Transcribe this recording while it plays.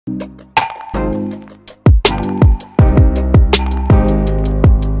What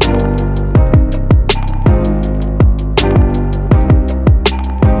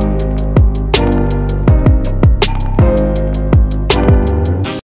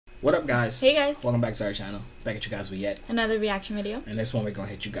up, guys? Hey guys. Welcome back to our channel. Back at you guys with yet another reaction video. And this one we're gonna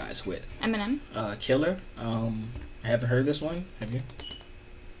hit you guys with Eminem. Killer. I haven't heard this one. Have you?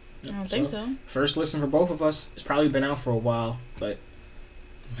 I don't think so. First listen for both of us. It's probably been out for a while, but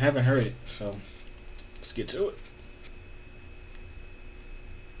I haven't heard it. So let's get to it.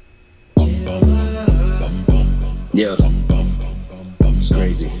 Yeah, it's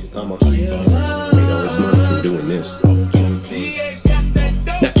crazy. I'ma make all this money from doing this.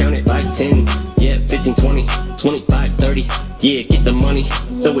 Now count it like 10, yeah, 15, 20, 25, 30. Yeah, get the money,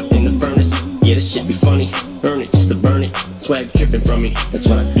 throw it in the furnace. Yeah, this shit be funny. Earn it just to burn it. Swag dripping from me. That's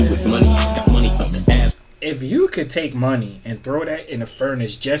what I do with money. Got money up the ass. If you could take money and throw that in the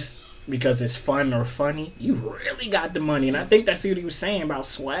furnace just because it's fun or funny, you really got the money. And I think that's what he was saying about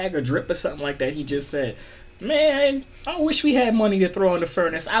swag or drip or something like that. He just said, man, I wish we had money to throw in the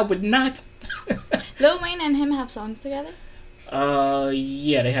furnace. I would not. Lil Wayne and him have songs together?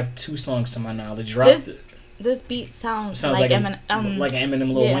 Yeah, they have 2 songs to my knowledge. This beat sounds like Eminem, like an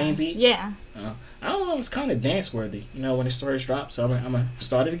Eminem Lil Wayne beat? Yeah. I don't know, it's kind of dance worthy, you know, when it first dropped. So I'm gonna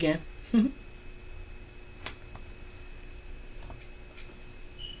start it again.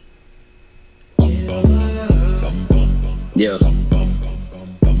 Yeah,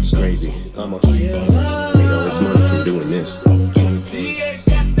 it's crazy. I'ma make all this money from doing this. Now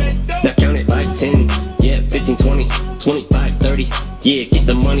count it like 10, yeah, 15, 20, 25, 30. Yeah, get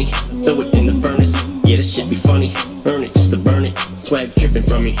the money, throw it in the furnace. Yeah, this shit be funny. Earn it just to burn it. Swag dripping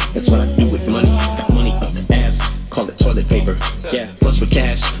from me. That's what I do with money. Got money up the ass. Call it toilet paper. Yeah, flush with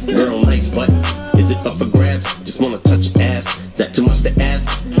cash. Girl, nice butt. Is it up for grabs? Just wanna touch your ass. Is that too much to ask?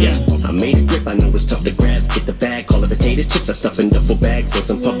 Yeah, I made a grip. I know it's tough to grasp. Get the bag, call it potato chips. I stuff in duffel bags and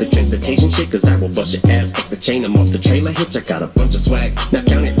some public transportation shit. Cause I will bust your ass. Fuck the chain, I'm off the trailer hitch. I got a bunch of swag. Now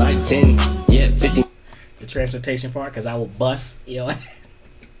count it like 10. Yeah, 15. The transportation part, cause I will bust, you know.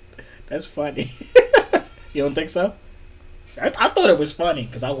 That's funny. You don't think so? I thought it was funny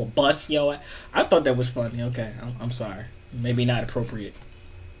because I will bust, yo. I thought that was funny. Okay, I'm sorry. Maybe not appropriate.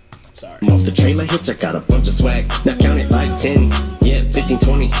 Sorry. I'm off the trailer hitch, I got a bunch of swag. Now count it like 10, yeah, 15,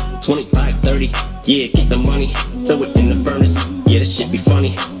 20, 25, 30. Yeah, get the money, throw it in the furnace. Yeah, this shit be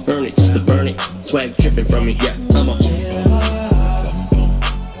funny. Earn it just to burn it. Swag dripping from me. Yeah,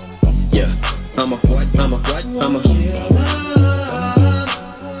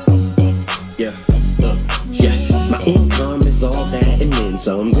 my income is all that and then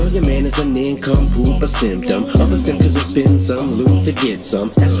some. Girl, your man is an income poop, a symptom of a sim, cause you spend some loot to get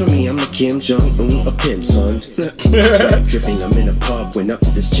some. As for me, I'm the Kim Jong-un, a pimp son. Swag dripping, I'm in a pub. Went up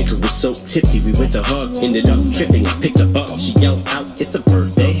to this chick who was so tipsy, we went to hug. Ended up tripping, I picked her up. She yelled out, it's a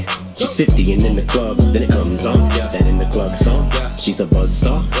birthday. She's 50 and in the club, then it comes on. That in the club song, she's a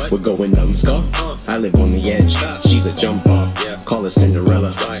buzzsaw. We're going numbskull. I live on the edge, she's a jump off. Call her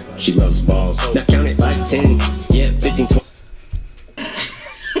Cinderella, she loves balls. Now count it like 10, yeah, 15, 20.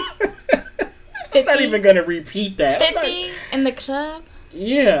 I'm not even gonna repeat that. 50 in the club.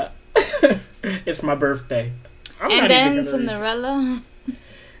 Yeah. It's my birthday. And then Cinderella.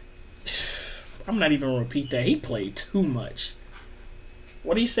 I'm not even gonna repeat that. He played too much.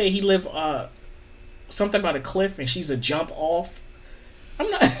 What do you say? He lived something about a cliff and she's a jump off.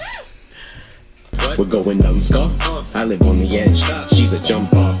 I'm not. We're going numbskull. I live on the edge. She's a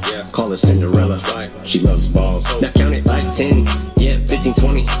jump off. Call her Cinderella. She loves balls. Now count it like 10. Yeah, 15,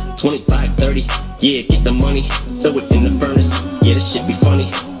 20, 25, 30. Yeah, get the money. Throw it in the furnace. Yeah, this shit be funny.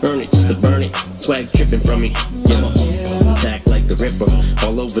 Earn it just to burn it. Swag dripping from me. Yeah, attack like the Ripper.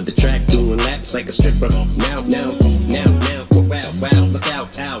 All over the track, doing laps like a stripper. Now. Wow, look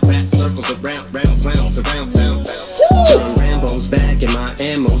out, rap circles around, clowns around town. Turn Rambo's back and my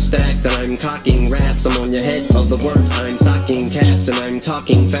ammo stacked. And I'm cocking raps, I'm on your head of the words. I'm stocking caps and I'm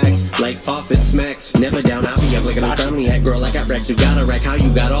talking facts like office smacks. Never down, I'll be up like an insomniac. Girl, I got racks, you got a rack. How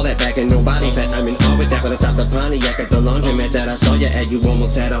you got all that back and no body fat? I'm in awe with that when I stopped the Pontiac at the laundromat that I saw you at. You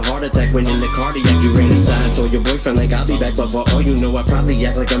almost had a heart attack when in the cardiac. You ran inside, told your boyfriend like I'll be back. But for all you know, I probably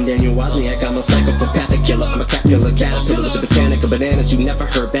act like I'm Daniel Wozniak. I'm a psychopathic killer, I'm a cat killer, caterpillar with the botanical bananas. You never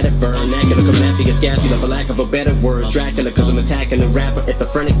heard better vernacular. Come at me a scapula for lack of a better word. Dracula, cause I'm attacking the rapper. If the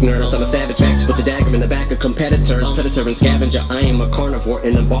phrenic nurse, I'm a savage max with the dagger in the back of competitors. Predator and scavenger, I am a carnivore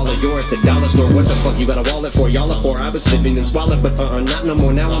and a baller. You're at the dollar store, what the fuck you got a wallet for? Y'all are for, I was living in squalor, but not no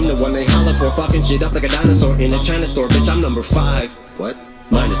more. Now I'm the one they holler for. Fucking shit up like a dinosaur in a China store. Bitch, I'm number 5. What?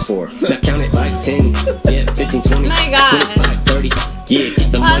 -4. Now count it like 10, yeah, 15, 20, My God. 25, 30. Yeah,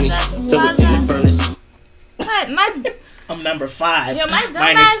 get the money, throw it in the furnace. I'm number 5. Yo, my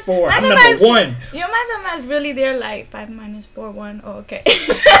minus 4. I'm number 1. Yo, my dumbass really there like 5 minus 4, 1. Oh, okay.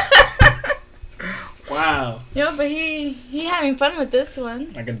 Wow. Yo, but he having fun with this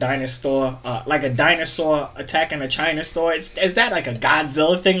one. Like a dinosaur attacking a China store. Is that like a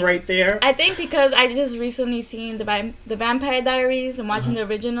Godzilla thing right there? I think because I just recently seen the Vampire Diaries and watching the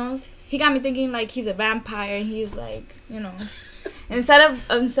originals, he got me thinking like he's a vampire and he's like, you know, instead of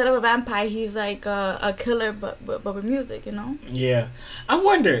a vampire, he's like a killer but with music, you know? Yeah. I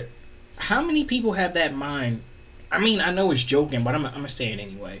wonder how many people have that mind. I mean, I know it's joking, but I'm gonna say it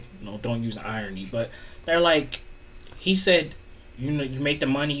anyway. You know, don't use irony. But they're like, he said, you know, you make the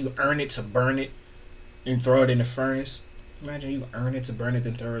money, you earn it to burn it, and throw it in the furnace. Imagine you earn it to burn it,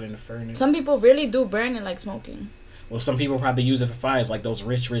 then throw it in the furnace. Some people really do burn it like smoking. Well, some people probably use it for fires, like those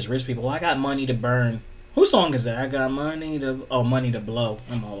rich people. Well, I got money to burn. Whose song is that? I got money to blow.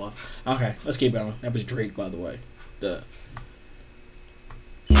 I'm all off. Okay, let's keep going. That was Drake, by the way.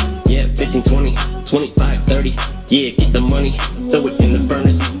 Yeah, 15, 20, 25, 30. Yeah, get the money, throw it in the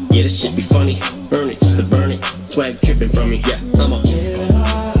furnace. Yeah, this shit be funny. Earn it just to burn it. Swag tripping from me. Yeah,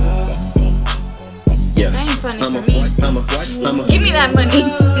 That ain't funny for me. Give me that money.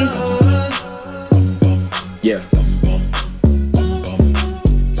 Yeah.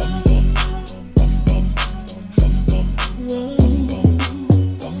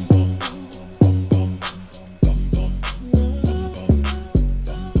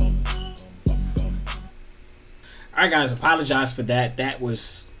 Alright guys, apologize for that. That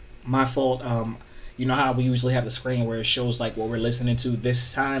was my fault. You know how we usually have the screen where it shows like what we're listening to.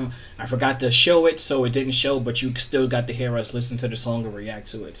 This time I forgot to show it, so it didn't show, but you still got to hear us listen to the song and react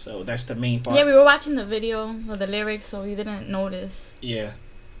to it. So that's the main part. Yeah, we were watching the video or the lyrics, so we didn't notice. Yeah.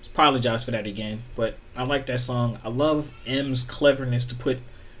 Apologize for that again. But I like that song. I love M's cleverness to put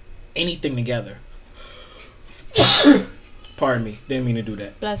anything together. Pardon me. Didn't mean to do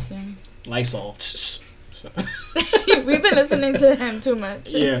that. Bless you. Lysol. We've been listening to him too much.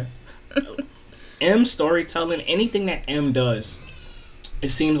 Yeah. M storytelling, anything that M does, it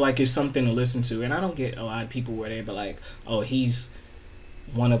seems like it's something to listen to. And I don't get a lot of people where they be like, oh, he's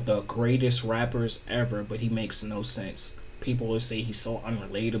one of the greatest rappers ever, but he makes no sense. People will say he's so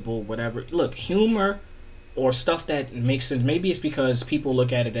unrelatable, whatever. Look, humor or stuff that makes sense, maybe it's because people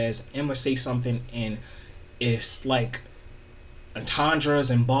look at it as M will say something and it's like entendres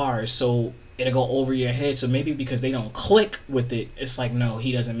and bars, so it'll go over your head. So maybe because they don't click with it, it's like, no,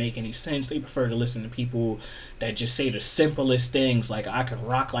 he doesn't make any sense. They prefer to listen to people that just say the simplest things, like I can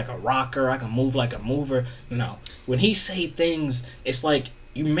rock like a rocker, I can move like a mover. No, when he say things, it's like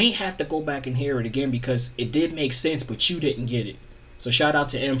you may have to go back and hear it again because it did make sense, but you didn't get it. So shout out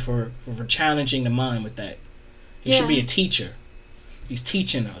to him for challenging the mind with that. He should be a teacher. He's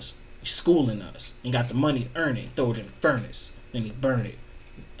teaching us. He's schooling us. He got the money to earn it, throw it in the furnace, then he burn it.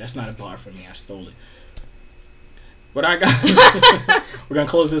 That's not a bar for me. I stole it. But alright guys, we're gonna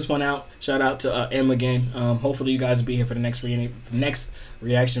close this one out. Shout out to M again. Hopefully you guys will be here for the next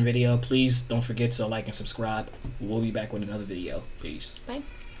reaction video. Please don't forget to like and subscribe. We'll be back with another video. Peace. Bye.